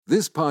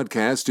This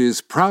podcast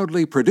is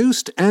proudly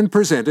produced and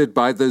presented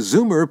by the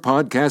Zoomer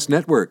Podcast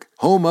Network,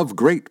 home of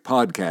great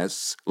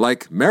podcasts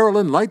like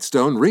Marilyn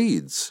Lightstone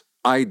Reads,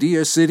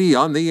 Idea City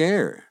on the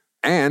Air,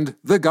 and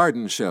The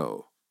Garden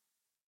Show.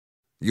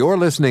 You're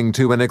listening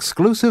to an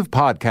exclusive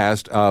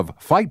podcast of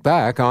Fight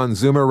Back on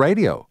Zoomer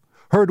Radio,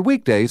 heard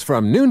weekdays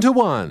from noon to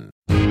 1.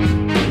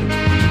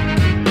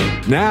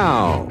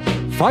 Now,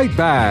 Fight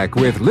Back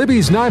with Libby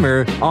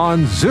Znaimer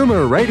on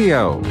Zoomer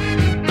Radio.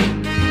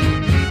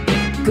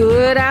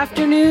 Good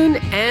afternoon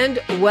and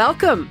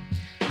welcome.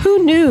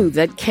 Who knew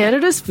that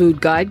Canada's food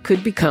guide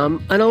could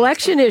become an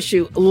election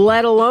issue,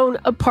 let alone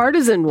a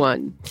partisan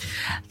one?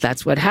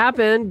 That's what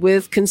happened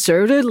with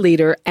Conservative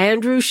leader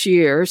Andrew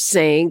Scheer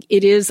saying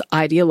it is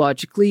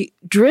ideologically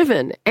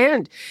driven.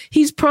 And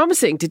he's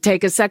promising to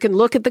take a second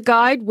look at the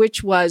guide,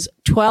 which was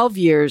 12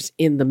 years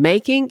in the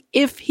making,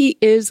 if he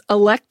is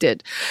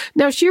elected.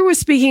 Now, Scheer was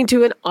speaking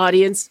to an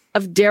audience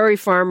of dairy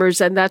farmers,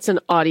 and that's an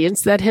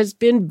audience that has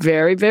been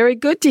very, very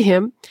good to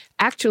him,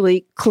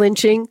 actually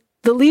clinching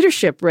the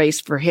leadership race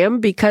for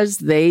him because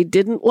they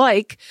didn't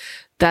like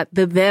that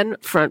the then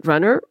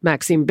frontrunner,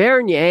 Maxime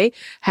Bernier,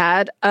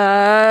 had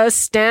a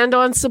stand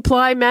on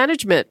supply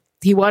management.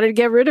 He wanted to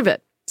get rid of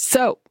it.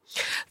 So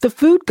the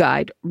food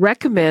guide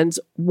recommends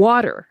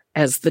water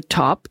as the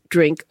top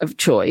drink of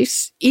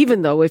choice,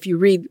 even though if you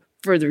read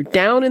further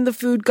down in the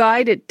food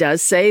guide, it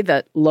does say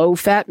that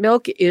low-fat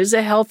milk is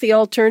a healthy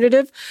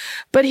alternative.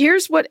 But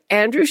here's what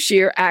Andrew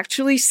Scheer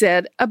actually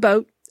said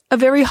about a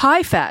very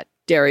high-fat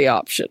dairy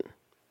option.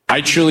 I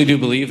truly do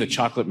believe that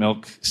chocolate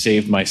milk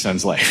saved my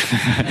son's life.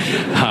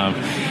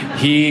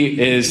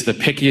 He is the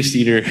pickiest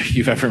eater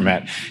you've ever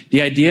met.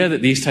 The idea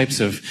that these types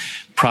of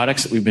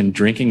products that we've been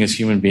drinking as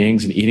human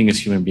beings and eating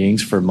as human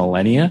beings for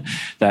millennia,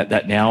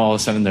 that now all of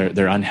a sudden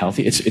they're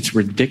unhealthy, it's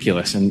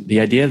ridiculous. And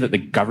the idea that the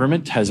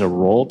government has a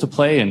role to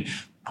play in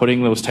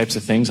putting those types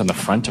of things on the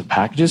front of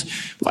packages,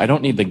 I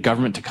don't need the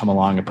government to come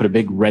along and put a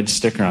big red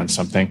sticker on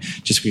something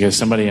just because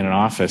somebody in an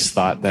office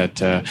thought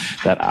that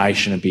I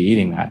shouldn't be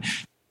eating that.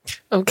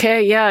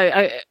 Okay, yeah,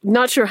 I'm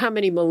not sure how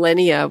many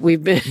millennia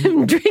we've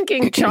been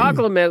drinking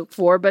chocolate milk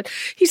for, but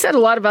he said a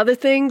lot of other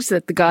things,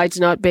 that the guide's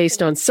not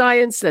based on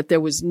science, that there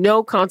was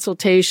no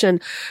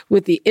consultation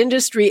with the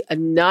industry,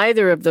 and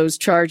neither of those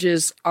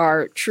charges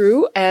are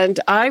true. And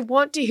I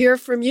want to hear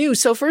from you.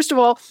 So first of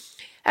all,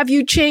 have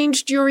you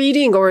changed your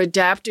eating or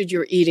adapted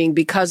your eating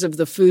because of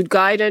the food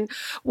guide? And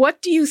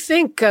what do you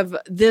think of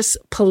this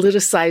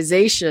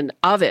politicization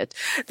of it?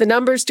 The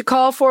numbers to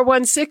call,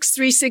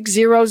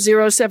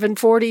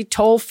 416-360-0740,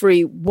 toll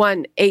free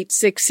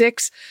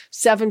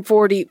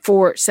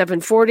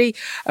 1-866-740-4740.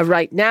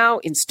 Right now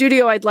in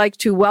studio, I'd like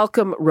to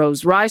welcome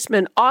Rose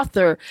Reisman,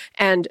 author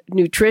and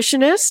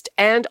nutritionist,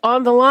 and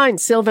on the line,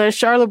 Sylvain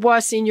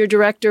Charlebois, Senior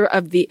Director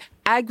of the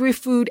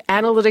Agri-Food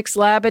Analytics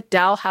Lab at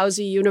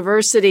Dalhousie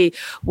University.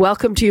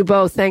 Welcome to you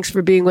both. Thanks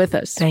for being with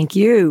us. Thank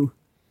you.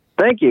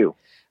 Thank you.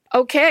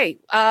 Okay,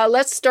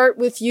 let's start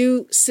with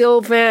you,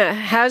 Sylvain.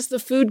 Has the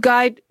food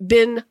guide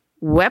been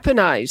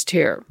weaponized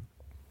here?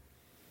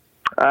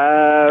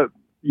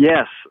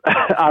 Yes,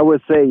 I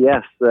would say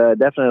yes,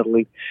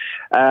 definitely.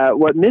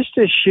 What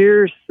Mr.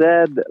 Scheer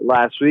said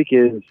last week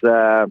is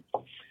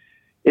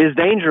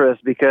dangerous,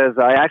 because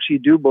I actually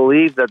do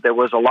believe that there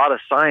was a lot of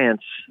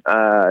science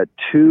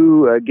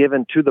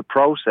given to the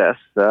process.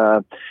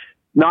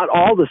 Not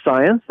all the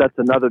science, that's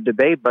another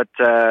debate, but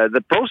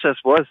the process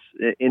was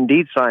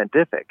indeed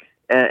scientific.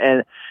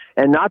 And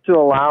not to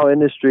allow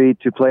industry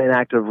to play an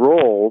active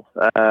role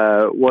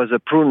was a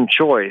prudent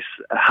choice.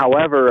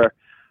 However,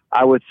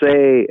 I would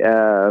say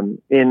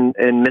in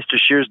Mr.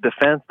 Scheer's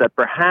defense that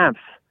perhaps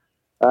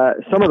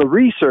some of the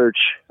research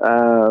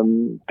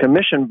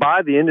commissioned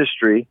by the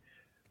industry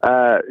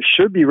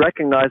should be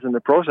recognized in the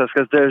process,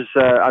 because there's,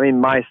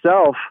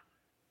 myself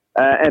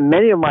and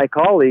many of my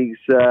colleagues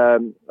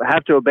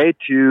have to obey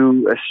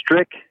to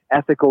strict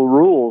ethical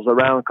rules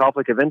around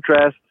conflict of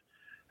interest,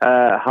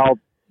 how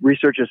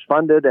research is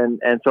funded,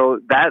 and so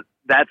that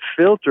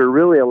filter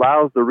really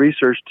allows the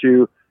research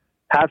to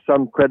have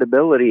some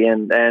credibility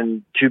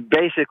and to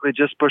basically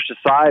just brush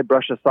aside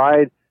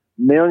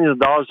millions of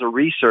dollars of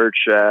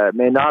research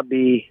may not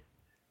be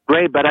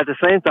great, but at the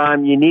same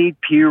time you need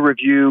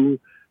peer-reviewed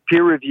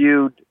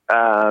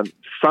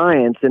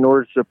science in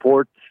order to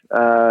support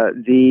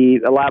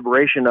the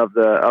elaboration of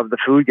the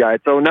food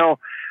guide. So no,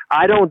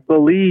 I don't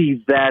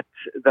believe that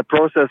the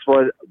process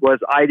was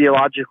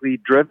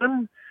ideologically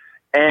driven.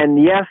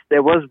 And yes,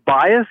 there was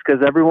bias,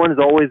 because everyone is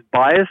always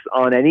biased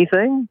on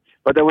anything,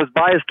 but there was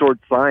bias towards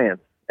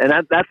science, and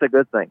that's a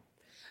good thing.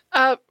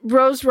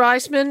 Rose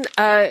Reisman,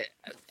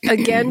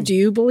 again, do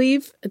you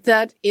believe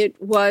that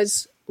it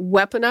was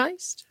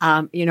weaponized?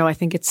 I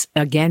think it's,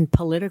 again,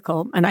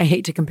 political, and I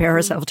hate to compare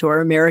ourselves to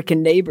our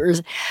American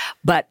neighbors,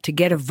 but to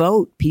get a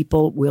vote,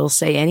 people will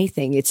say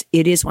anything. It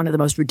is one of the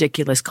most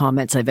ridiculous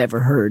comments I've ever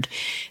heard,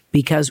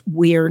 because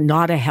we're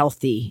not a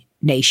healthy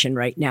nation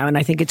right now. And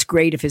I think it's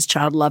great if his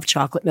child loved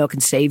chocolate milk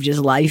and saved his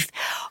life.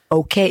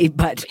 Okay,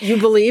 but you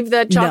believe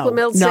that chocolate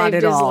milk saved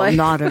his life?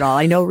 Not at all.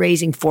 I know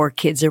raising 4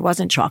 kids, there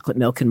wasn't chocolate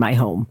milk in my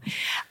home.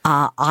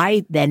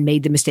 I then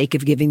made the mistake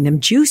of giving them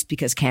juice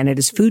because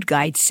Canada's Food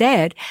Guide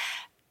said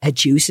a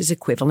juice is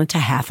equivalent to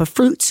half a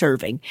fruit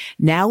serving.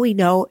 Now we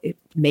know it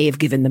may have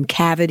given them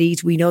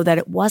cavities. We know that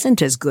it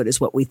wasn't as good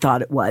as what we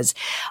thought it was.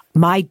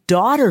 My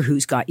daughter,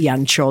 who's got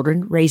young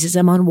children, raises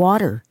them on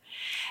water.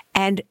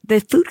 And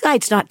the Food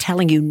Guide's not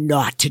telling you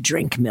not to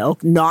drink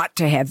milk, not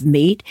to have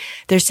meat.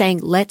 They're saying,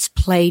 let's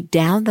play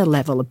down the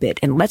level a bit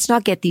and let's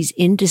not get these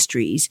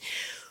industries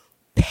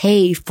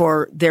pay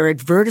for their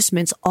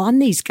advertisements on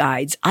these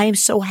guides. I am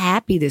so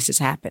happy this is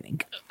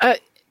happening.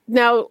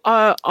 Now,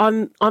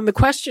 on the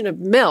question of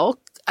milk,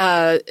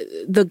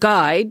 the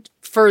guide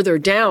further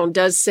down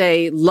does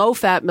say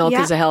low-fat milk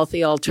is a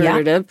healthy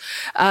alternative.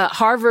 Yeah.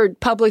 Harvard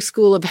Public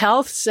School of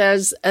Health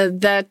says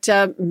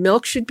that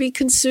milk should be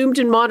consumed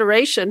in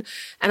moderation.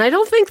 And I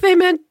don't think they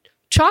meant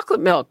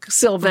chocolate milk,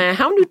 Sylvain.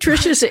 How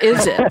nutritious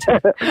is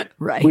it?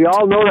 Right. We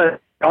all know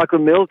that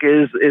chocolate milk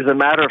is a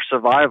matter of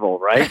survival,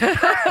 right?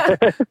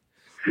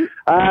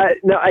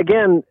 No,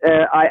 again,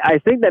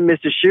 I think that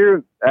Mr.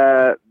 Scheer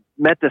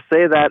meant to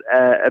say that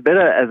a bit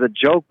as a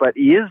joke, but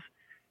he is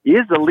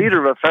the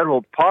leader of a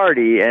federal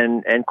party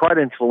and quite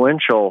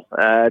influential.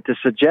 To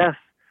suggest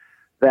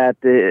that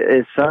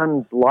his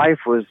son's life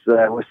was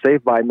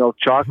saved by milk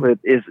chocolate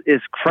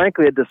is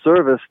frankly a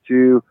disservice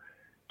to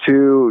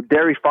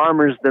dairy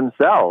farmers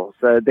themselves.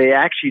 They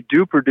actually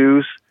do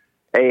produce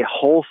a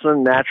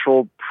wholesome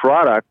natural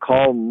product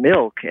called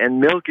milk, and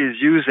milk is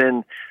used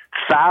in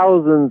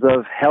thousands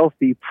of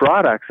healthy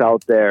products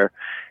out there.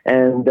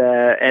 And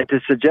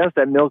to suggest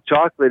that milk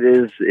chocolate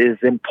is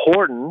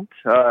important,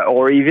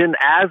 or even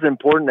as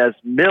important as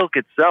milk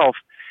itself,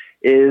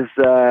 is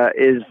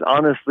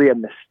honestly a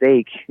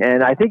mistake.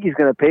 And I think he's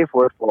going to pay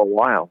for it for a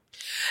while.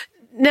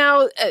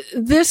 Now,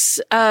 this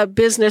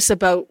business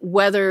about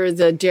whether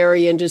the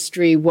dairy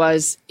industry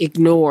was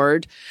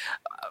ignored,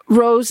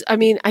 Rose, I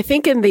mean, I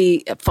think in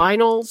the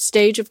final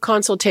stage of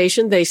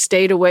consultation, they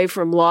stayed away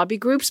from lobby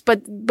groups,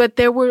 but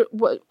there were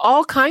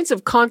all kinds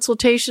of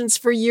consultations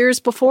for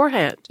years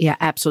beforehand. Yeah,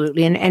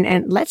 absolutely.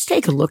 And let's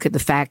take a look at the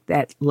fact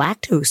that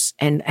lactose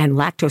and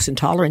lactose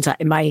intolerance,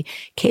 my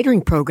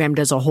catering program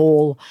does a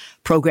whole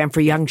program for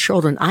young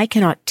children. I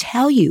cannot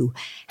tell you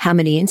how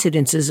many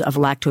incidences of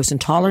lactose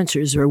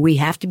intolerances where we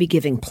have to be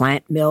giving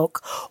plant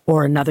milk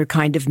or another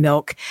kind of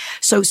milk.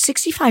 So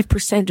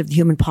 65% of the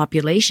human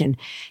population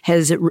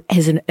has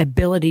an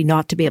ability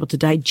not to be able to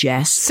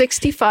digest.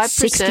 65%?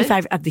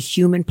 65 of the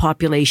human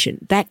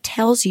population. That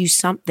tells you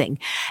something.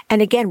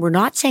 And again, we're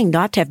not saying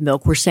not to have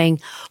milk. We're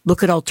saying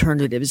look at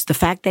alternatives. The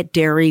fact that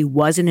dairy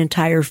was an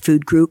entire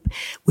food group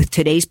with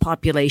today's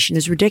population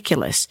is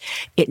ridiculous.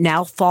 It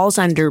now falls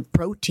under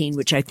protein,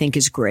 which I think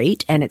is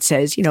great. And it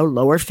says,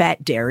 lower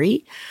fat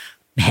dairy,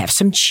 have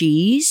some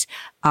cheese,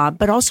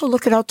 but also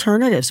look at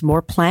alternatives,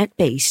 more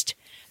plant-based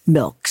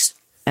milks.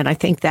 And I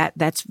think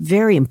that's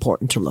very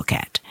important to look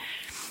at.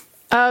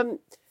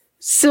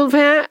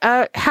 Sylvain,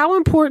 how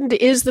important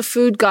is the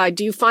food guide?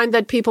 Do you find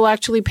that people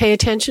actually pay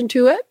attention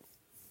to it?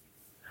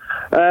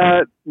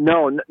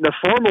 No, the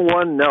formal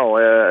one,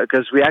 no,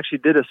 because we actually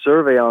did a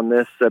survey on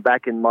this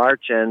back in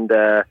March, and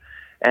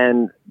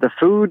the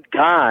food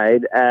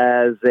guide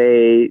as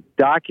a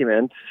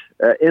document,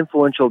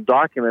 influential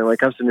document when it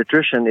comes to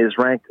nutrition, is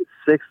ranked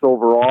 6th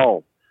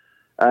overall,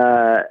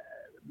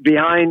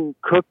 behind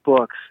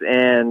cookbooks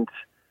and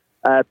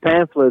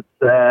pamphlets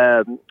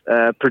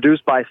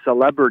produced by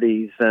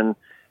celebrities, and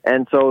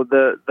so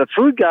the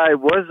food guide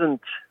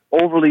wasn't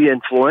overly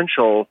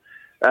influential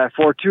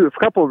for a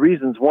couple of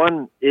reasons.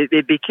 One,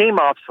 it became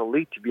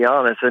obsolete, to be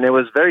honest, and it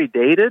was very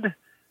dated.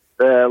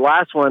 The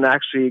last one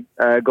actually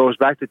goes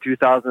back to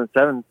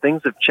 2007.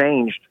 Things have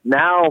changed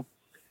now.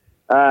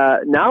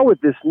 Now with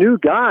this new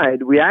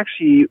guide, we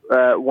actually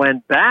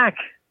went back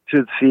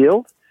to the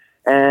field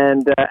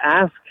and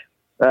asked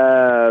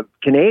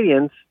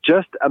Canadians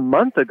just a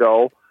month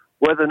ago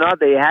whether or not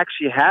they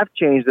actually have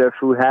changed their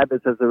food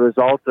habits as a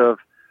result of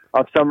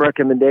some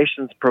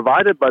recommendations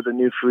provided by the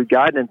new food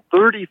guide, and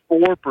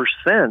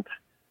 34%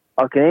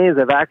 of Canadians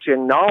have actually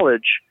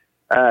acknowledged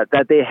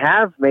that they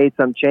have made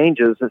some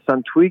changes,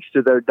 some tweaks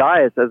to their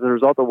diets as a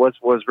result of what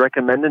was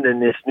recommended in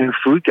this new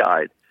food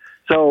guide.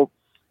 So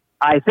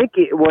I think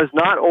it was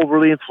not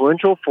overly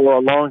influential for a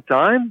long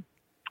time,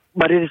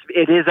 but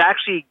it is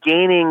actually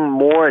gaining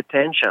more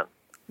attention.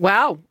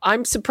 Wow,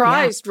 I'm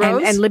surprised,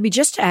 Rose. And let me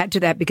just add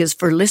to that, because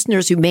for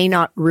listeners who may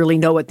not really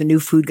know what the new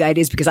food guide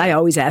is, because I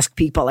always ask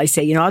people, I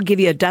say, I'll give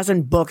you a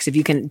dozen books if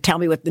you can tell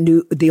me what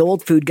the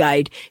old food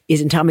guide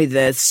is and tell me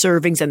the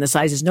servings and the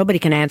sizes. Nobody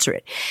can answer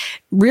it.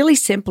 Really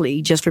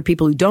simply, just for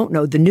people who don't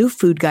know, the new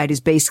food guide is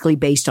basically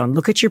based on,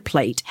 look at your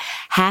plate.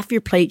 Half your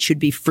plate should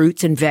be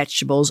fruits and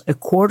vegetables. A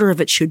quarter of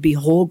it should be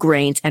whole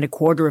grains and a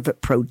quarter of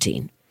it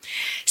protein.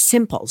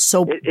 Simple.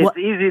 So it's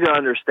easy to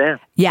understand.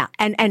 Yeah.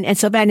 And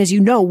so, Van, as you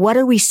know, what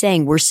are we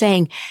saying? We're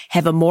saying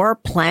have a more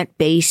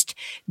plant-based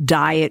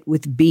diet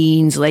with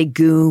beans,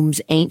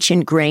 legumes,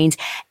 ancient grains.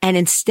 And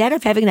instead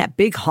of having that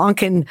big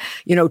honkin',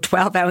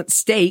 12-ounce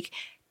steak,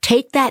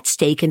 take that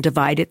steak and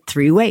divide it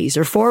 3 ways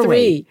or 4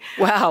 ways.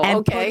 Wow. And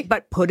okay.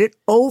 Put it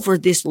over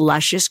this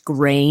luscious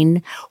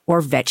grain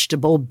or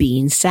vegetable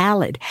bean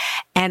salad.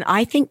 And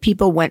I think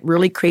people went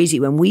really crazy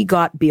when we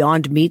got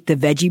Beyond Meat, the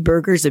veggie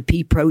burgers, the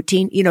pea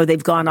protein.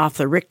 They've gone off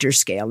the Richter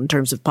scale in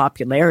terms of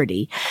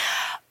popularity.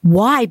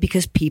 Why?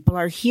 Because people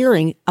are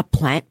hearing a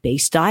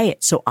plant-based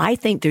diet. So I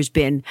think there's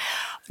been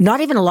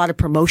not even a lot of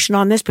promotion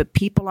on this, but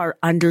people are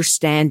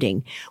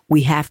understanding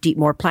we have to eat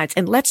more plants.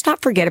 And let's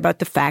not forget about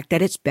the fact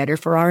that it's better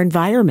for our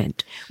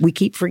environment. We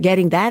keep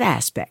forgetting that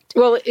aspect.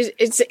 Well,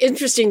 it's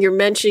interesting you're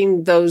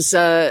mentioning those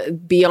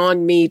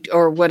Beyond Meat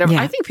or whatever.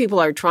 Yeah. I think people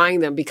are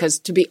trying them because,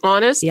 to be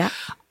honest,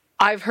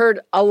 I've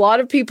heard a lot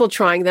of people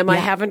trying them. I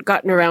haven't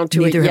gotten around to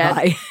Neither it yet.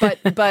 have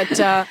I.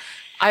 but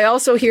I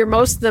also hear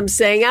most of them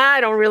saying, I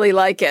don't really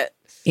like it.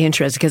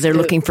 Interesting, because they're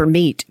looking for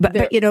meat. But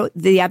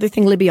the other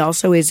thing, Libby,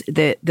 also is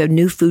the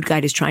new food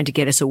guide is trying to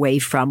get us away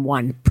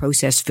from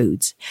processed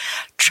foods.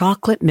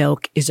 Chocolate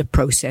milk is a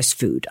processed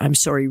food. I'm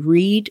sorry,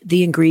 read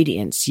the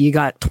ingredients. You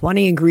got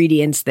 20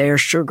 ingredients there,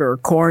 sugar,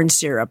 corn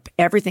syrup,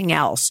 everything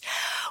else.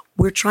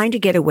 We're trying to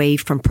get away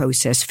from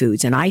processed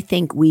foods. And I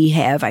think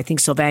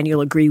Sylvan,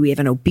 you'll agree, we have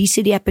an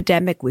obesity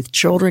epidemic with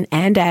children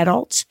and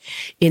adults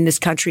in this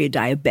country, a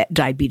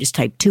diabetes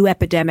type 2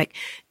 epidemic.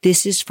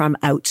 This is from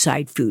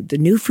outside food. The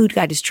new food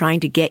guide is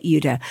trying to get you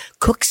to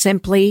cook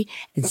simply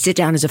and sit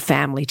down as a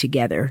family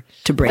togetger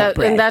to break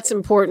bread. And that's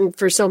important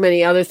for so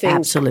many other things.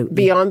 Absolutely.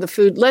 Beyond the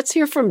food. Let's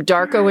hear from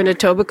Darko in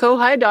Etobicoke.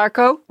 Hi,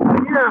 Darko.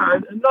 Yeah,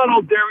 and not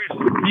all dairy is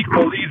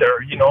equal either.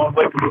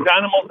 Like these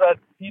animals that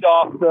feed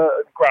off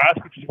the grass,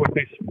 which is what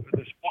they're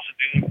supposed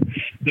to do,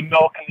 the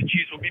milk and the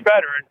cheese will be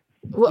better.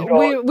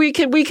 And,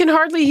 we can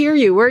hardly hear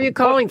you. Where are you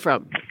calling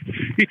from?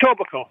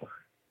 Etobicoke.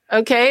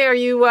 Okay, are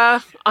you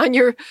on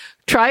your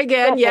try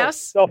again? Yes.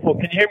 Cell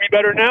phone. Can you hear me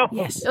better now?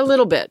 Yes, a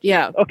little bit.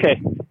 Yeah.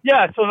 Okay.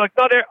 Yeah. So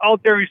not all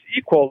dairy is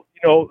equal.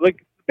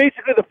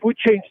 Basically the food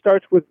chain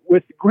starts with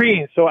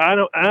greens. So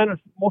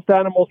most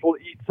animals will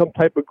eat some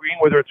type of green,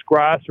 whether it's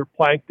grass or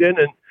plankton,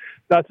 and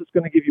that's what's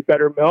going to give you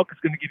better milk.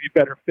 It's going to give you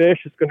better fish.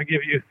 It's going to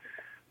give you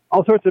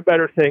all sorts of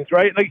better things,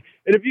 right? Like,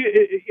 and if you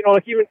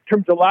even in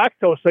terms of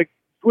lactose, like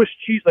Swiss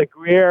cheese, like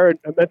Gruyere and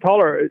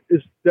Emmentaler,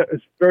 is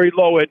very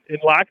low in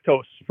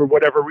lactose for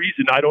whatever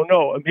reason. I don't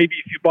know. And maybe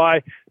if you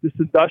buy this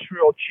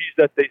industrial cheese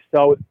that they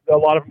sell, a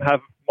lot of them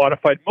have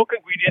modified milk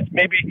ingredients.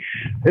 Maybe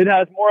it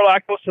has more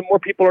lactose and more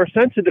people are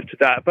sensitive to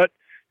that. But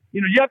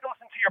you have to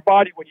listen to your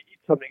body when you eat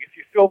something.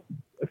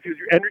 If your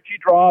energy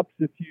drops,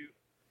 if you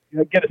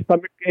get a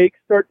stomach ache,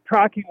 start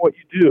tracking what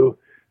you do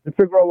and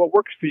figure out what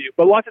works for you.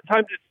 But lots of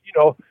times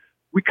it's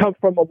we come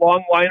from a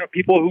long line of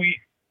people who eat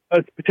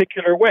a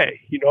particular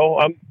way.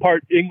 I'm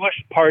part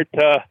English, part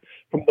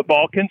from the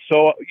Balkans.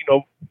 So,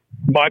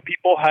 my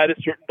people had a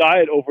certain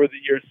diet over the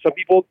years. Some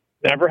people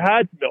never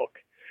had milk.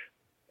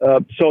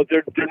 So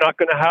they're not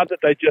going to have the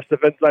digestive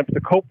enzymes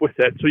to cope with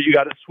it. So you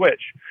got to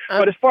switch.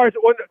 But as far as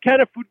the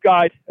Canada Food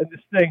Guide and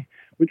this thing,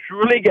 which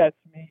really gets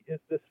me is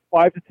this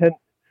 5 to 10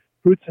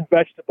 fruits and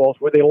vegetables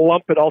where they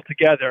lump it all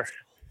together.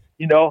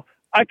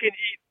 I can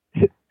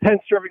eat 10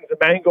 servings of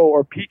mango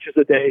or peaches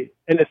a day,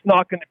 and it's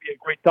not going to be a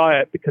great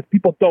diet because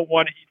people don't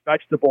want to eat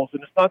vegetables.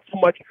 And it's not so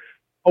much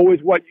always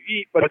what you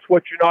eat, but it's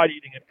what you're not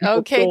eating. And people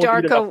okay, don't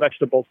eat enough Darko.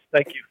 vegetables.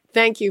 Thank you.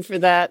 Thank you for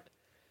that.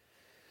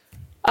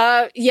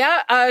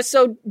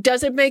 So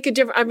does it make a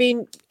difference? I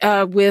mean,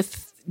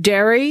 with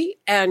dairy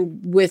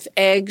and with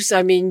eggs,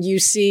 I mean, you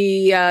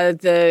see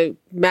the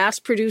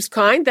mass-produced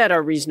kind that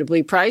are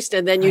reasonably priced,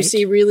 and then you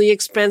see really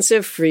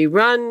expensive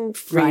free-run,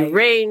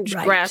 free-range,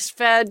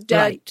 grass-fed.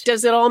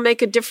 Does it all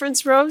make a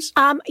difference, Rose?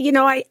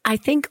 I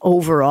think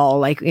overall,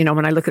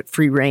 when I look at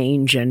free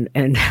range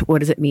and what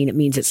does it mean? It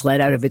means it's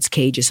let out of its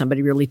cage. Is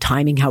somebody really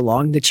timing how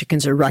long the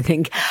chickens are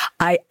running?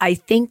 I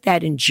think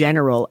that in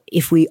general,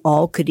 if we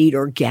all could eat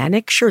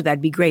organic, sure,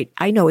 that'd be great.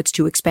 I know it's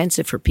too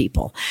expensive for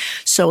people.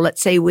 So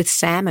let's say with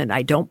salmon,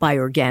 I don't buy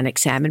organic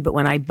salmon, but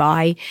when I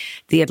buy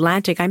the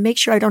Atlantic, I make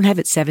sure I don't have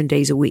it 7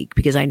 days a week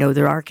because I know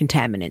there are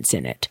contaminants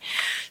in it.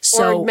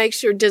 So or make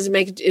sure, does it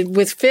make it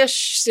with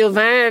fish,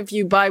 Sylvain, if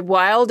you buy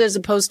wild as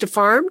opposed to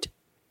farmed?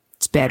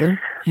 It's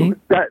better. Okay?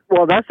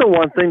 That's the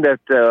one thing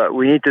that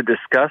we need to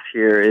discuss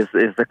here is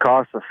the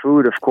cost of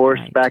food. Of course,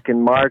 back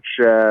in March,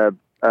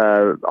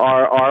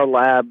 our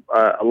lab,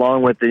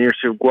 along with the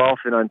University of Guelph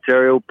in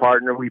Ontario,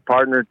 we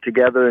partnered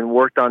together and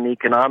worked on the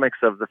economics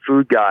of the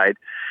food guide.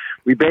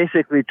 We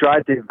basically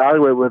tried to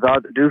evaluate whether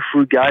the new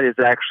food guide is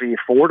actually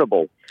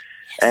affordable.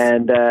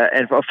 And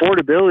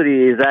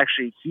affordability is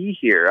actually key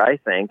here, I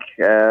think.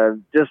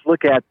 Just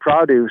look at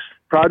produce.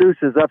 Produce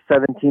is up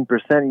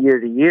 17% year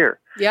to year.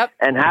 Yep.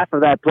 And half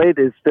of that plate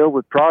is filled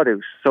with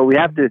produce. So we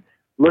have to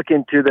look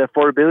into the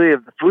affordability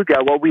of the food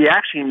guide. What we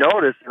actually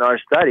noticed in our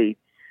study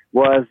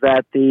was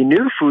that the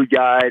new food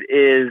guide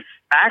is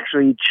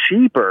actually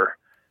cheaper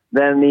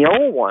than the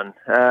old one.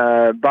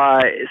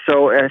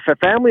 So if a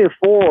family of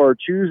four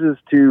chooses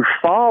to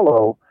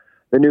follow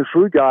the new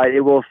food guide,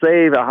 it will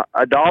save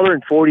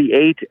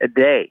 $1.48 a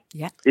day.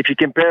 Yeah. If you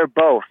compare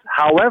both.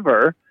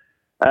 However,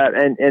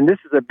 and this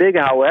is a big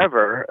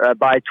however,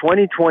 by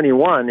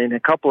 2021, in a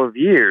couple of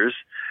years,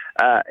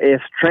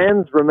 if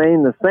trends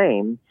remain the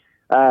same,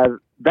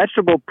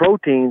 vegetable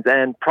proteins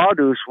and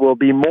produce will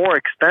be more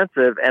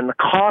expensive, and the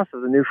cost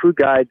of the new food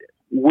guide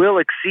will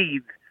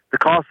exceed the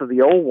cost of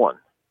the old one.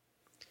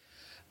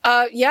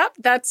 Yeah,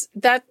 that's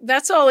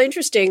all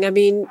interesting. I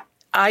mean,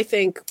 I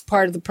think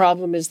part of the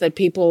problem is that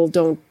people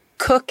don't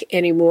cook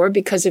anymore,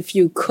 because if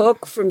you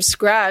cook from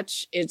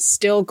scratch, it's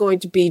still going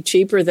to be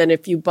cheaper than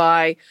if you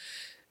buy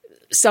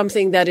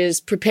something that is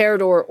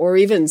prepared or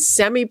even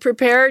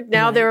semi-prepared.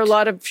 Now there are a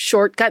lot of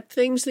shortcut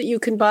things that you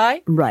can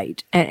buy.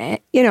 Right. And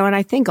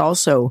I think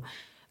also,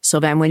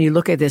 Sylvain, when you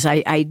look at this,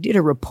 I did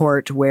a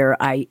report where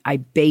I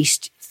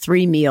based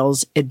 3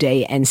 meals a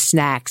day and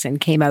snacks, and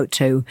came out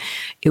to,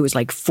 it was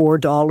like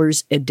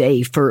 $4 a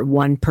day for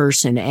one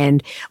person.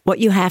 And what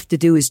you have to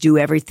do is do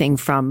everything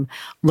from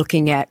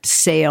looking at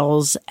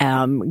sales,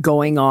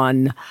 going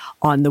on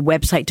the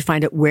website to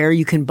find out where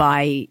you can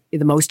buy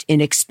the most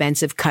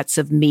inexpensive cuts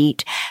of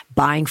meat,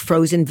 buying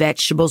frozen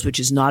vegetables, which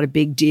is not a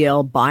big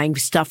deal, buying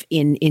stuff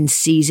in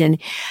season.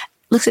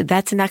 Listen,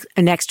 that's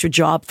an extra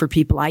job for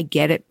people. I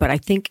get it. But I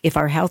think if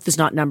our health is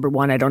not number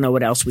one, I don't know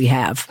what else we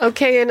have.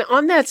 Okay. And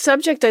on that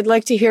subject, I'd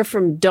like to hear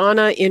from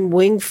Donna in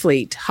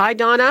Wingfleet. Hi,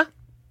 Donna.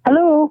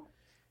 Hello.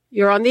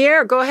 You're on the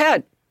air. Go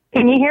ahead.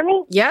 Can you hear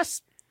me?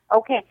 Yes.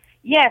 Okay.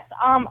 Yes.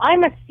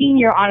 I'm a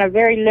senior on a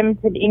very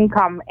limited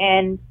income,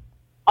 and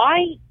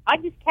I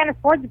just can't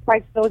afford the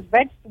price of those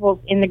vegetables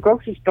in the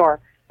grocery store.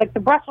 Like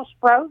the Brussels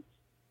sprouts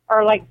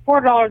are like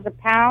 $4 a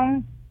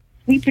pound.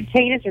 Sweet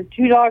potatoes are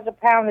 $2 a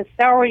pound. The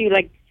celery,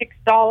 like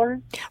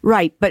 $6.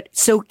 Right. But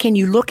so can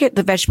you look at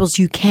the vegetables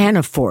you can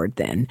afford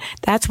then?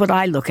 That's what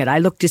I look at. I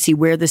look to see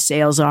where the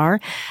sales are,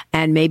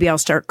 and maybe I'll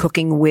start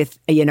cooking with,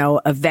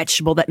 a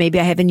vegetable that maybe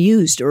I haven't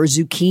used, or a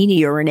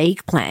zucchini or an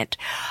eggplant,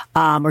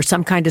 or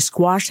some kind of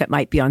squash that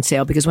might be on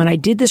sale. Because when I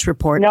did this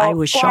report, I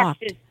was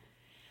shocked. Is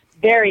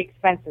very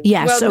expensive.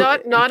 Yeah, well, so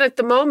not at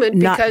the moment,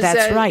 because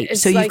that's right.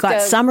 So you've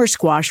got summer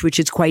squash, which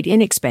is quite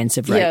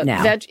inexpensive right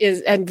now.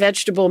 And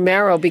vegetable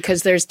marrow,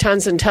 because there's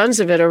tons and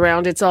tons of it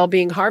around. It's all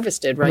being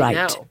harvested right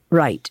now.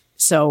 Right.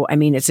 So I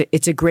mean, it's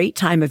a great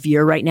time of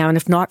year right now, and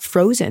if not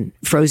frozen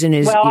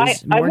is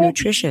more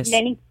nutritious. I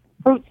won't eat many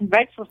fruits and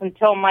vegetables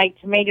until my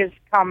tomatoes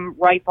come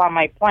ripe on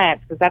my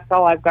plants, because that's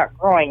all I've got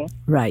growing.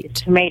 Right.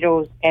 It's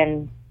tomatoes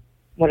and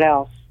what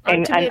else?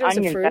 And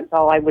onions. That's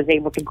all I was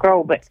able to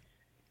grow, but.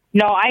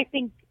 No, I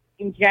think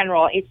in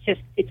general,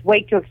 it's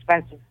way too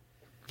expensive.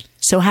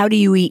 So how do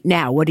you eat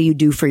now? What do you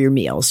do for your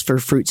meals for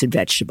fruits and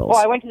vegetables?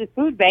 Well, I went to the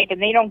food bank, and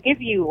they don't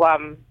give you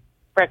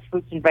fresh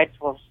fruits and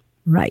vegetables.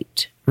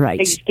 Right. They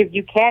just give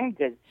you canned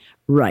goods.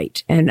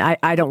 Right. And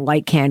I don't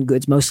like canned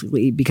goods,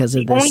 mostly because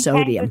of the sodium. The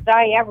only canned goods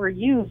I ever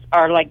use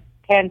are like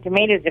canned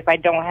tomatoes if I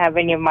don't have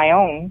any of my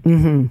own,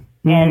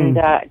 and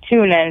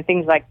tuna and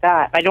things like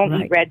that. I don't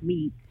eat red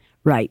meat.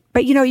 Right.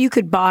 But, you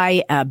could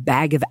buy a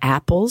bag of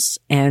apples,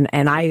 and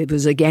I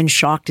was, again,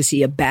 shocked to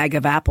see a bag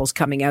of apples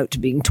coming out to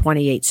being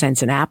 28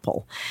 cents an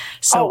apple.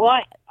 So,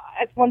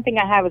 that's one thing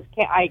I have is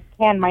I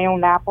can my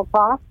own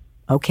applesauce.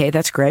 Okay,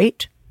 that's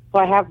great. So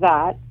I have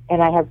that,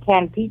 and I have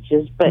canned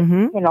peaches, but,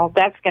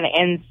 that's going to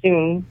end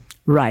soon.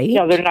 Right.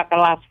 They're not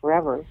going to last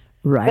forever.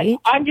 Right.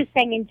 But I'm just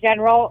saying in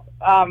general,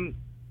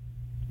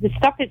 the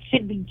stuff that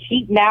should be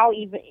cheap now,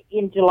 even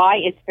in July,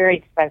 is very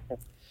expensive.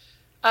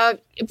 I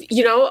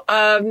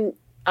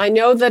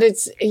know that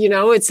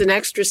it's an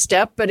extra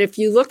step, but if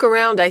you look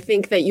around, I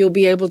think that you'll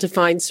be able to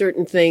find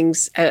certain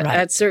things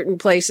at certain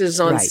places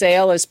on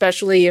sale,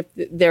 especially if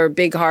they're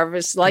big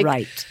harvests, like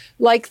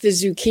the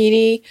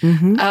zucchini.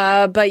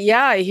 But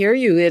yeah, I hear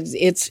you.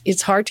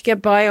 It's hard to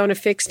get by on a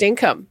fixed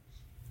income.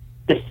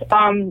 But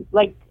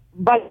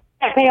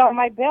I pay all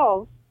my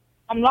bills.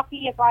 I'm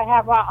lucky if I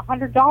have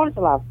 $100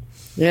 left.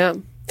 Yeah.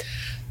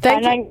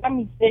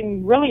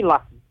 I'm really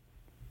lucky.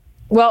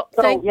 Well,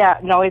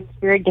 it's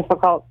very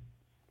difficult,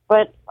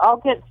 but I'll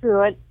get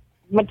through it.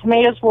 My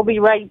tomatoes will be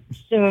ripe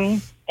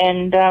soon,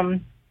 and I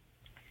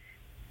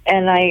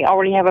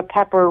already have a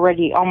pepper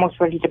almost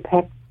ready to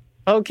pick.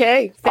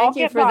 Okay, thank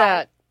you for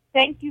that.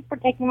 Thank you for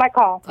taking my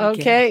call.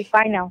 Okay,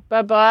 bye now.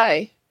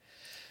 Bye.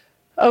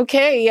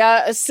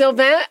 Okay,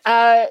 Sylvain,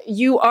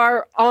 you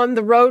are on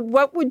the road.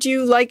 What would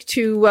you like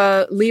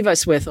to leave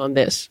us with on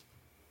this?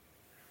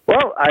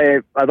 Well,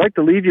 I'd like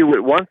to leave you with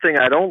one thing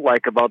I don't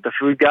like about the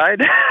food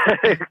guide.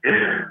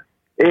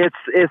 It's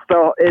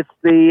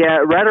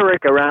the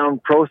rhetoric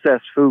around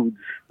processed foods.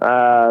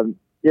 I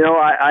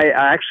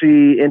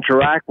actually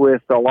interact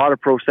with a lot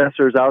of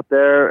processors out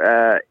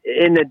there,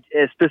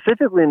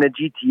 specifically in the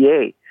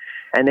GTA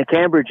and the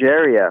Cambridge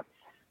area.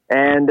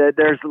 And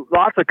there's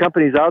lots of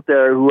companies out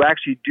there who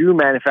actually do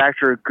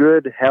manufacture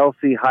good,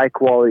 healthy,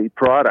 high-quality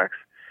products.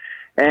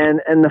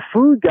 And the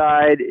food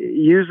guide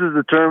uses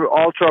the term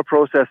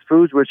ultra-processed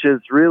foods, which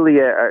is really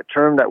a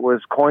term that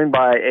was coined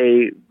by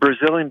a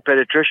Brazilian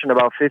pediatrician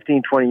about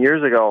 15, 20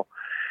 years ago.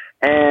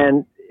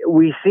 And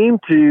we seem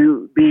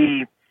to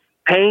be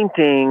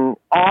painting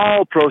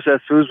all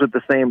processed foods with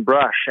the same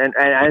brush. And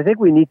I think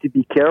we need to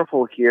be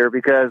careful here,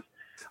 because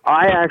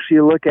I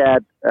actually look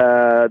at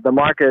the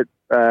market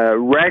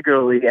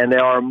regularly, and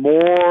there are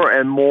more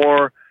and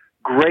more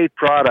great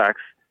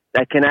products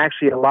that can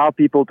actually allow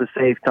people to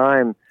save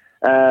time.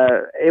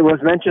 It was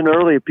mentioned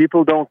earlier,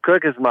 people don't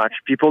cook as much.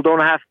 People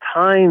don't have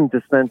time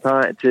to spend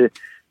time to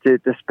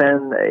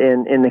spend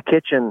in the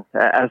kitchen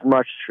as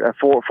much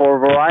for a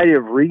variety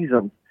of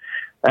reasons.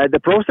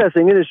 The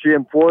processing industry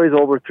employs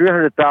over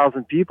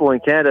 300,000 people in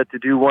Canada to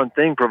do one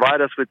thing: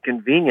 provide us with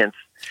convenience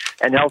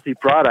and healthy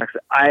products.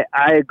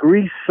 I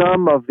agree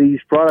some of these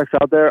products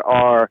out there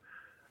are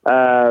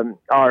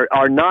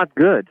not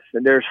good,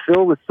 and they're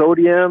filled with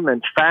sodium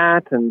and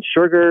fat and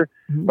sugar,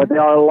 but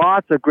there are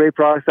lots of great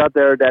products out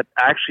there that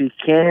actually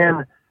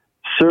can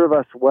serve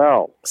us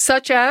well.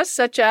 Such as?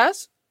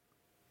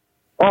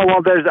 Oh,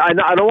 well,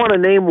 I don't want to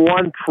name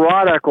one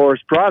product or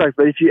product,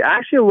 but if you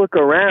actually look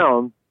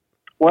around,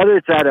 whether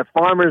it's at a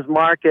farmer's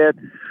market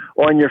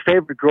or in your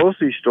favorite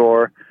grocery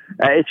store,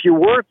 if you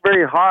work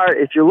very hard,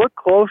 if you look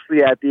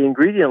closely at the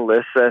ingredient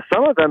list,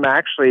 some of them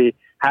actually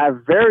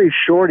have very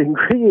short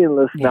ingredient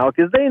lists now,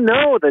 because they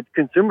know that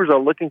consumers are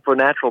looking for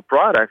natural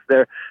products.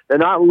 They're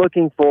not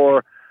looking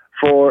for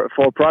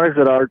products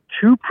that are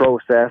too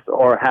processed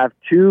or have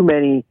too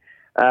many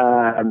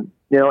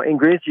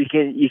ingredients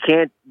you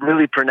can't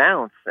really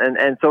pronounce.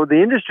 And so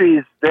the industry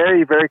is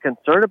very, very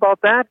concerned about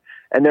that,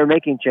 and they're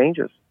making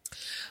changes.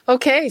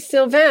 Okay,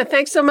 Sylvain,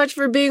 thanks so much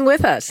for being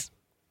with us.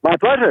 My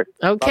pleasure.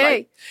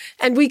 Okay.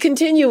 Bye-bye. And we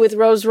continue with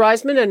Rose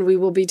Reisman, and we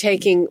will be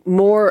taking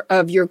more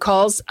of your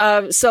calls.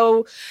 And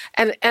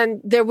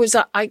there was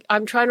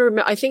I'm trying to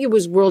remember, I think it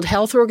was World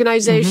Health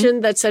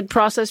Organization that said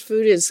processed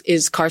food is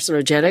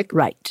carcinogenic.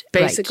 Right.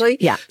 Basically.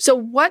 Right. Yeah. So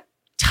what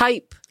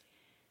type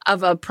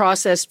of a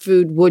processed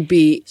food would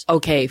be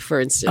okay,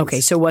 for instance?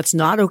 Okay, so what's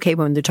not okay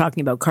when they're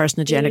talking about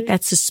carcinogenic,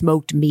 that's the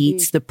smoked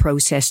meats, the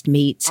processed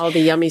meats. All the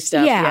yummy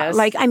stuff, yes.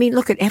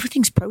 Look at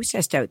everything's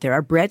processed out there.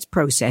 Our bread's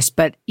processed.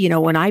 But,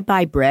 when I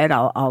buy bread,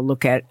 I'll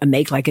look at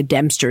make like a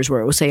Dempster's where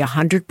it will say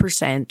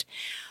 100%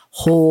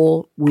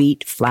 whole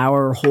wheat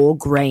flour or whole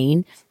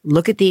grain.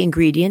 Look at the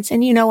ingredients.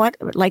 And you know what?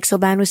 Like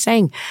Sylvain was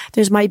saying,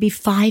 there's might be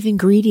 5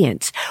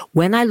 ingredients.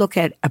 When I look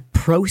at a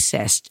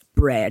processed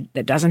bread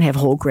that doesn't have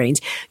whole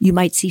grains, you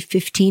might see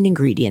 15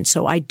 ingredients.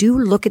 So I do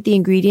look at the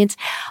ingredients.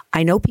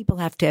 I know people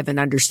have to have an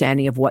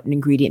understanding of what an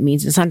ingredient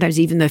means. And sometimes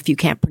even if you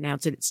can't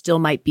pronounce it, it still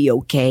might be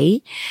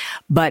okay.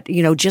 But,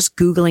 just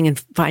Googling and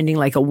finding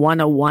like a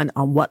 101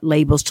 on what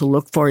labels to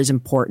look for is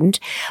important.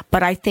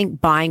 But I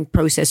think buying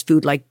processed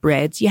food like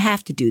breads, you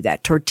have to do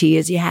that.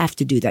 Tortillas, you have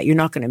to do that. You're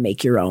not going to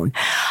make your own.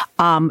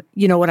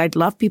 What I'd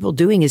love people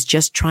doing is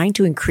just trying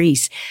to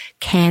increase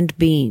canned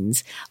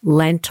beans,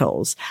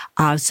 lentils,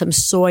 some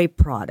soy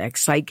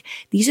products. Like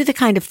these are the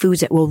kind of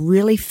foods that will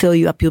really fill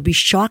you up. You'll be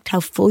shocked how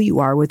full you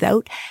are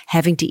without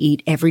having to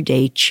eat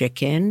everyday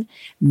chicken,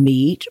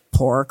 meat,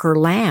 pork, or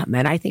lamb.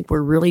 And I think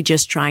we're really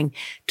just trying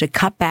to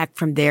cut back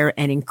from there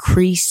and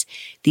increase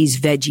these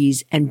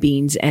veggies and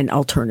beans and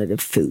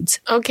alternative foods.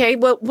 Okay.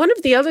 Well, one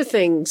of the other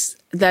things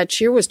that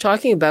Sheer was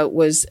talking about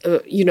was,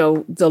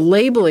 the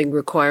labeling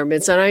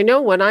requirements. And I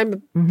know when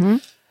I'm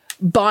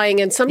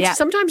buying, and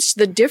sometimes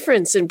the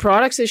difference in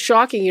products is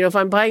shocking. If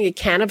I'm buying a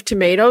can of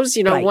tomatoes,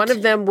 right. One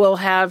of them will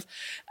have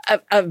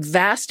a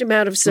vast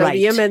amount of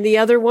sodium, and the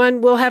other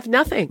one will have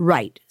nothing.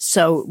 Right.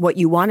 So what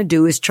you want to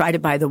do is try to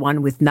buy the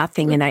one with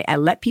nothing. And I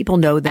let people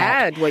know that.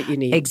 Add what you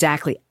need.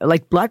 Exactly.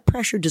 Like high blood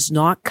pressure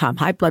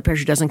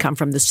doesn't come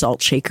from the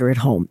salt shaker at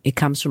home. It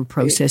comes from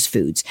processed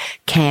foods,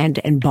 canned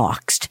and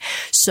boxed.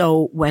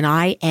 So when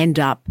I end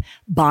up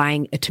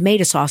buying a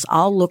tomato sauce,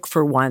 I'll look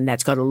for one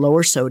that's got a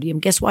lower sodium.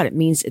 Guess what? It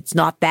means it's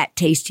not that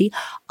tasty.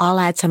 I'll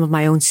add some of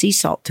my own sea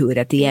salt to it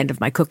at the end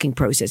of my cooking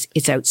process.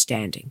 It's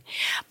outstanding.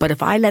 But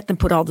if I let them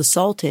put all the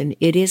salt in,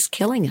 it is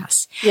killing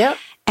us. Yeah.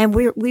 And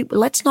we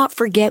let's not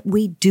forget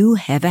we do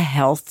have a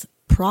health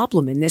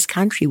problem in this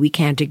country. We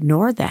can't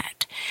ignore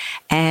that.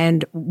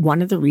 And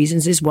one of the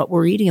reasons is what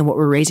we're eating and what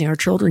we're raising our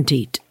children to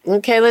eat.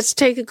 Okay, let's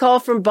take a call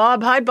from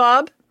Bob. Hi,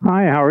 Bob.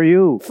 Hi, how are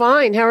you?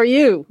 Fine, how are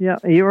you? Yeah,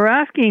 you were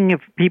asking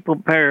if people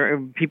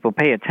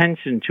pay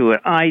attention to it.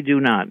 I do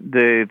not.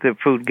 The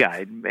food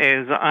guide,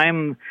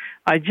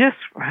 I just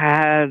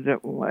had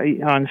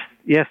on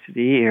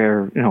yesterday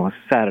or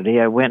Saturday.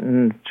 I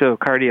went to a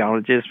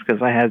cardiologist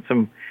because I had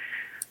an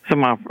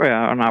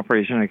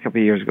operation a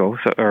couple of years ago.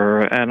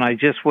 And I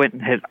just went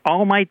and had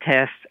all my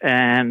tests,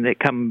 and they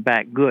come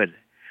back good.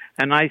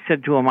 And I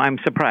said to him, "I'm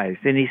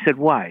surprised." And he said,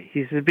 "Why?"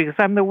 He said, "Because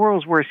I'm the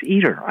world's worst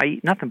eater. I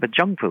eat nothing but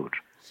junk food.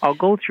 I'll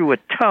go through a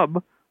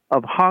tub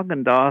of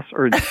Haagen-Dazs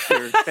or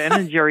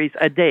Ben & Jerry's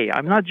a day.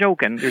 I'm not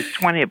joking. There's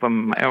 20 of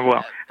them.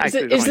 Well,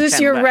 actually, is this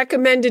your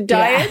recommended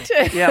diet?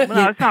 Yeah,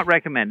 no, it's not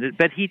recommended.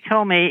 But he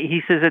told me,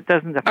 he says it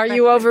doesn't affect Are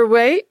you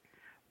overweight?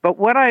 But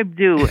what I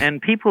do,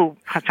 and people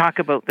talk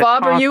about the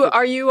Bob, cost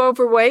are you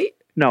overweight?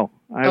 No,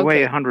 I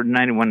weigh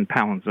 191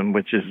 pounds, and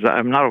which is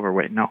I'm not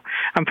overweight. No,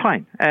 I'm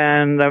fine,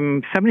 and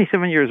I'm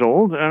 77 years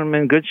old, and I'm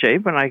in good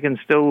shape, and I can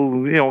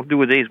still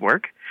do a day's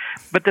work.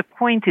 But the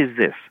point is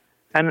this,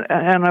 and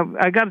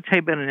I got to tell you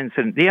about an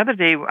incident. The other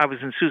day, I was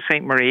in Sault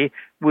Ste. Marie.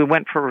 We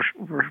went for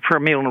a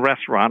meal in a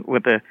restaurant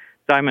with a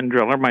diamond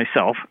driller,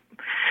 myself,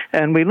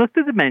 and we looked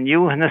at the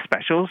menu and the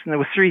specials, and there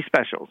were 3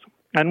 specials.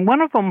 And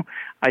one of them,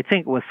 I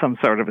think, was some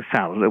sort of a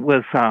salad. It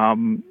was,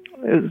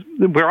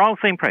 we're all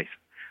the same price,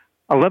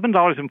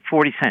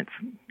 $11.40.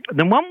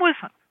 The one was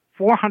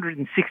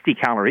 460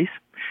 calories.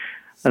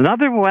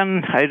 Another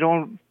one, I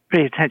don't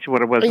pay attention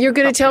what it was. You're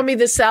going to tell me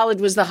the salad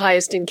was the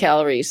highest in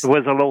calories. It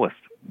was the lowest.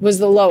 Was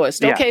the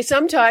lowest. Yeah. Okay,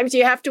 sometimes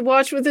you have to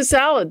watch with the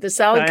salad. The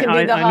salad can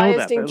be the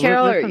highest in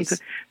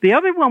calories. The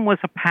other one was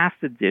a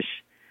pasta dish,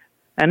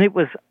 and it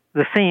was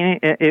the same.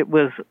 It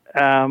was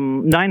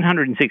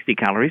 960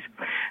 calories.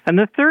 And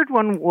the third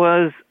one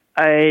was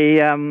a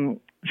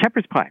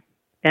shepherd's pie,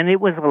 and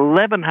it was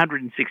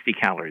 1,160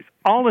 calories,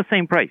 all the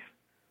same price.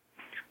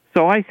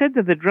 So I said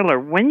to the driller,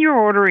 when you're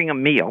ordering a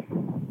meal,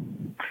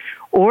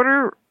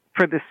 order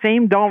for the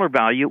same dollar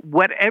value,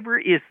 whatever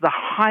is the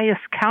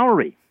highest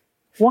calorie.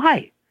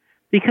 Why?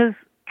 Because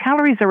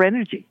calories are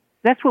energy.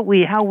 That's how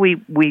we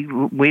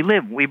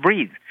live, we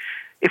breathe.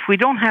 If we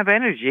don't have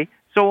energy,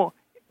 so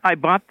I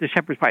bought the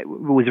shepherd's pie. It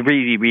was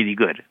really, really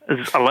good. It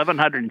was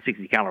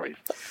 1,160 calories.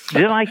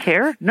 Did I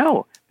care?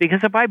 No,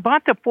 because if I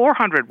bought the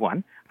 400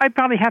 one, I'd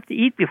probably have to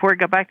eat before I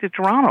got back to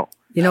Toronto.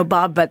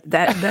 Bob, but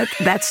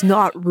that's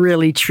not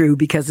really true,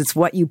 because it's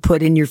what you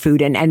put in your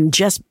food, and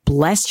just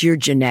bless your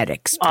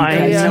genetics,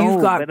 because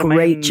you've got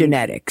great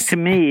genetics. To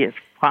me, it's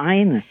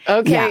fine.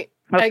 Okay. Yeah.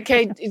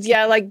 Okay,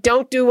 like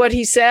don't do what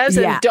he says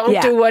and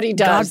don't do what he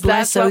does. God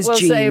bless That's what we'll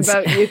genes. say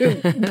about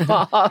you,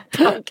 Bob.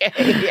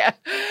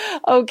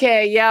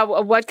 Okay,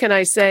 what can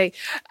I say?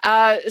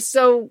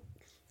 So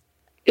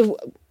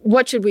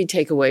what should we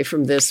take away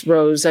from this,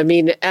 Rose? I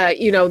mean,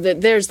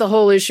 there's the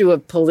whole issue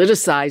of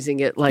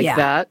politicizing it like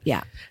that.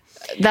 Yeah.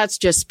 That's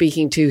just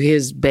speaking to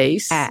his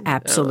base.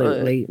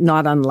 Absolutely.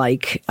 Not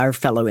unlike our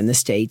fellow in the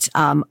States.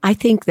 I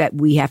think that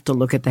we have to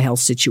look at the health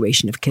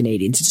situation of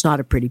Canadians. It's not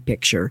a pretty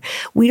picture.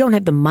 We don't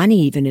have the money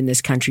even in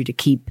this country to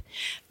keep,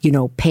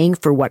 paying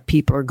for what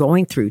people are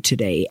going through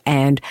today.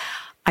 And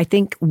I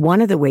think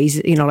one of the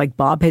ways, like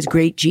Bob has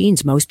great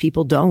genes. Most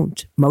people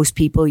don't. Most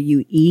people,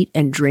 you eat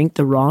and drink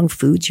the wrong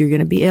foods, you're going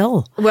to be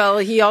ill. Well,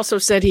 he also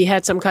said he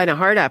had some kind of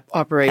heart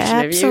operation.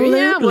 Absolutely.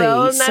 Yeah,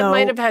 well, and that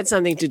might have had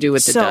something to do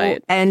with the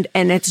diet. And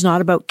it's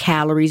not about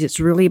calories. It's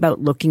really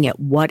about looking at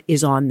what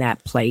is on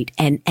that plate.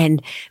 And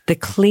the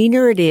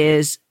cleaner it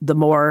is, the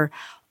more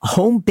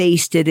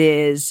home-based it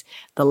is,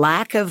 the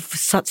lack of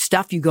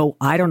stuff you go,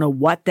 I don't know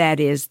what that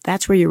is,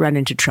 that's where you run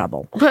into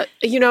trouble. But,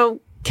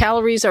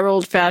 calories are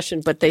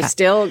old-fashioned, but they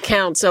still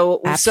count.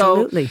 So,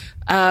 absolutely.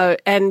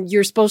 And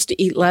you're supposed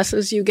to eat less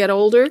as you get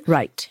older.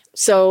 Right.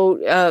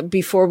 So,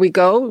 before we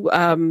go,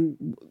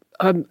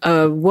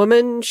 a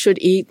woman should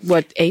eat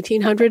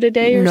 1,800 a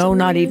day or no, something?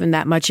 not even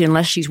that much,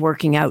 unless she's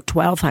working out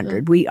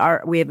 1,200. We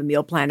have a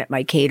meal plan at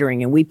my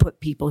catering, and we put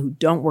people who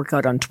don't work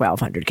out on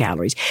 1,200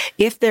 calories.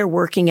 If they're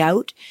working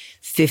out,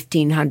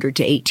 1,500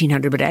 to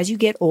 1,800. But as you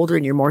get older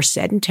and you're more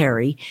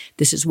sedentary,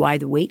 this is why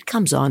the weight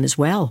comes on as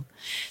well.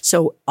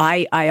 So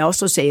I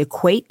also say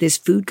equate this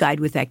food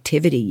guide with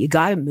activity. You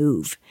got to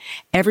move.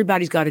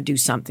 Everybody's got to do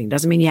something.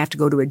 Doesn't mean you have to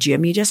go to a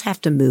gym. You just have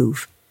to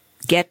move.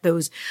 Get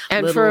those.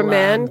 And for a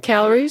man,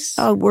 calories?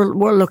 Oh,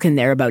 we're looking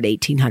there about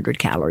 1,800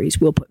 calories.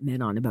 We'll put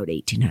men on about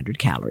 1,800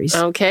 calories.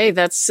 Okay,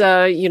 that's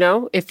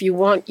if you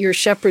want your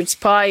shepherd's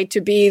pie to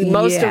be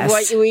most of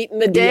what you eat in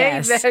the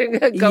day,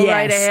 then go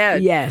right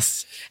ahead.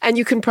 Yes. And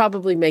you can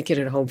probably make it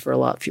at home for a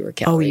lot fewer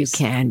calories.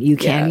 Oh, you can. You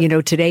can. Yeah.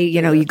 Today,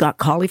 you got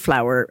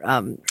cauliflower,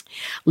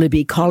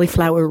 Libby,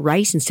 cauliflower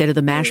rice instead of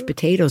the mashed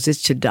potatoes.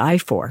 It's to die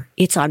for.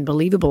 It's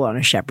unbelievable on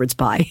a shepherd's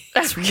pie.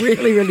 It's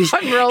really, really.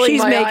 I'm rolling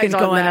she's my making eyes on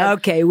going, that.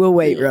 Okay, we'll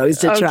wait, Rose,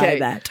 to try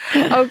that.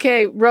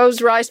 Okay, Rose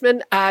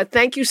Reisman,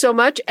 thank you so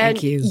much. And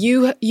thank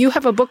you. You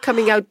have a book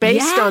coming out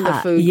based on the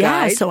food guide.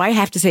 Yeah, so I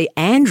have to say,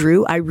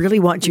 Andrew, I really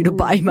want you to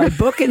buy my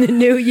book in the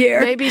new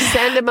year. Maybe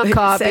send him a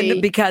copy.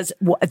 Because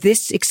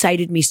this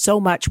excited me so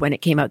much when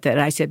it came out that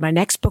I said, my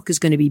next book is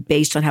going to be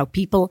based on how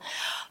people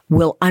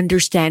will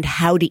understand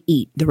how to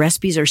eat. The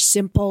recipes are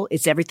simple.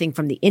 It's everything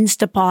from the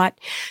Instapot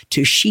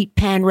to sheet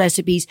pan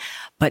recipes,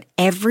 but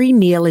every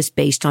meal is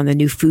based on the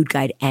new food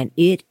guide, and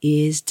it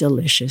is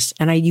delicious.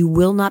 And you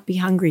will not be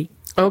hungry.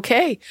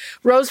 Okay.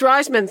 Rose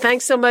Reisman,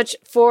 thanks so much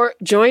for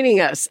joining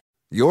us.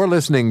 You're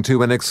listening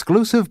to an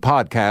exclusive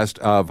podcast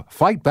of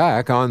Fight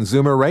Back on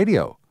Zoomer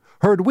Radio.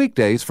 Heard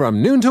weekdays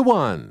from noon to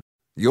 1.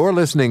 You're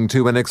listening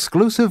to an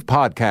exclusive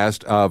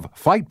podcast of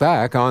Fight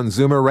Back on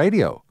Zoomer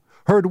Radio.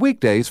 Heard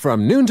weekdays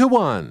from noon to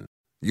 1.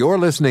 You're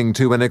listening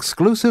to an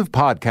exclusive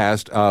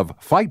podcast of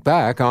Fight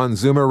Back on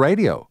Zoomer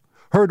Radio.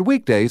 Heard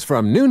weekdays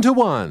from noon to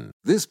 1.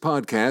 This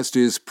podcast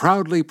is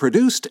proudly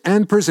produced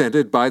and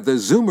presented by the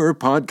Zoomer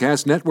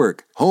Podcast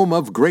Network, home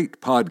of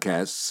great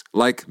podcasts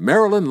like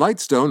Marilyn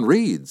Lightstone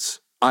Reads,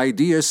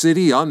 Idea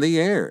City on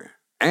the Air,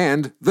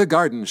 and The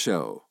Garden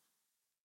Show.